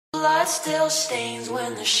Blood still stains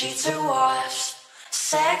when the sheets are washed.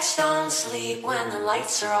 Sex don't sleep when the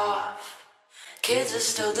lights are off. Kids are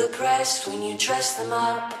still depressed when you dress them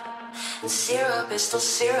up. And syrup is still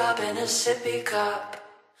syrup in a sippy cup.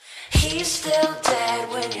 He's still dead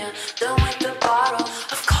when you're done with the bottle.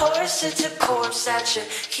 Of course it's a corpse that you're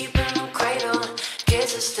keeping in the cradle.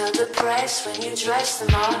 Kids are still depressed when you dress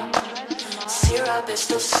them up. Syrup is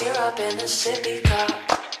still syrup in a sippy cup.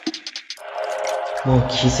 もう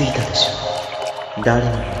気づいたでしょ。誰に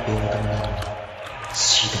も平等なのに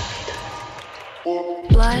シドニーだ。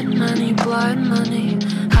 Blood money,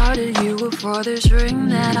 how did you afford this ring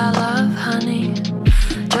that I love, honey?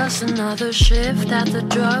 Just another shift at the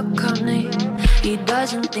drug company. He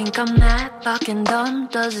doesn't think I'm that fucking dumb,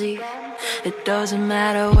 does he? It doesn't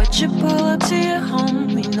matter what you pull up to your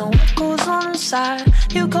home. We know what goes on inside.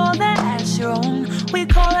 You call that ass your own. We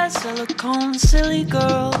call that silicone, silly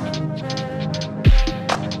girl.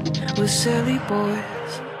 We're silly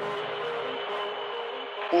boys.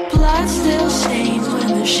 Blood still stains when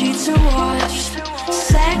the sheets are washed.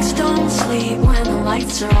 Sex don't sleep when the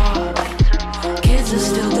lights are off. Kids are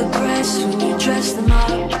still depressed when you dress them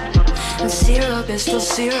up. And syrup is still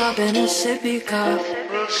syrup in a sippy cup.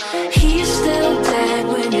 He's still dead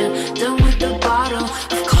when you're done with the bottle.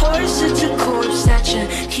 Of course it's a corpse that you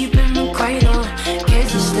keep in the cradle.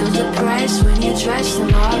 Kids are still depressed when you dress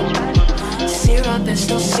them up. Syrup is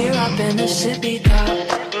still syrup in a sippy cup.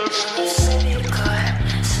 Sippy cup,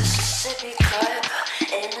 sippy cup,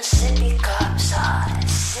 in a sippy cup,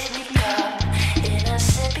 sippy cup, in a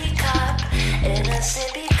sippy cup, in a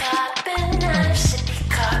sippy cup, in a sippy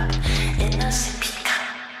cup, in a sippy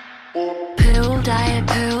cup.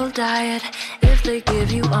 Pill diet. If they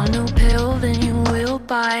give you a new pill, then you will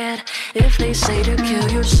buy it. If they say to kill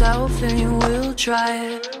yourself, then you will try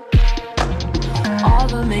it. All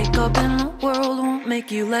the makeup in the world won't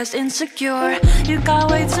make you less insecure. You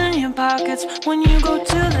got weights in your pockets when you go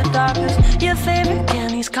to the doctors. Your favorite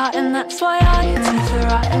candy's cotton, that's why all your teeth are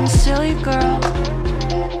rotten. Silly girl,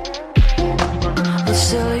 the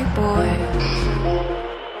silly boy.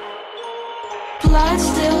 Blood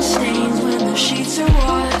still stains when the sheets are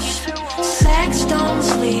washed. Sex don't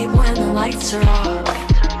sleep when the lights are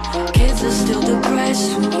off. Kids are still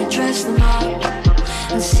depressed when you dress them up.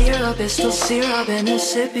 And syrup is still syrup in a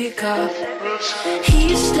sippy cup.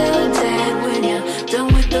 He's still dead when you're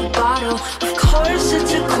done with the bottle. Of course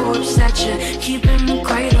it's a corpse that you keep in the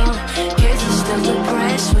cradle. Kids are still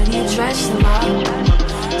depressed when you dress them up.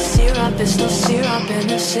 Syrup is still syrup in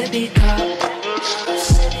a sippy cup.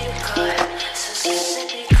 Sippy cup,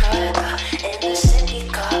 sippy cup, in a sippy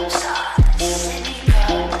cup. Sippy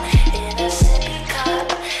cup, in a sippy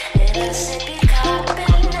cup, in a sippy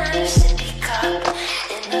cup,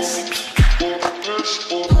 in a sippy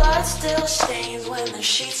cup. Blood still stains when the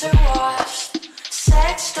sheets are washed.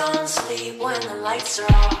 Sex don't sleep when the lights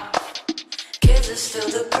are off. Kids are still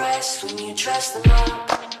depressed when you dress them up.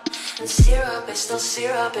 And syrup is still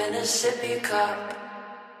syrup in a sippy cup.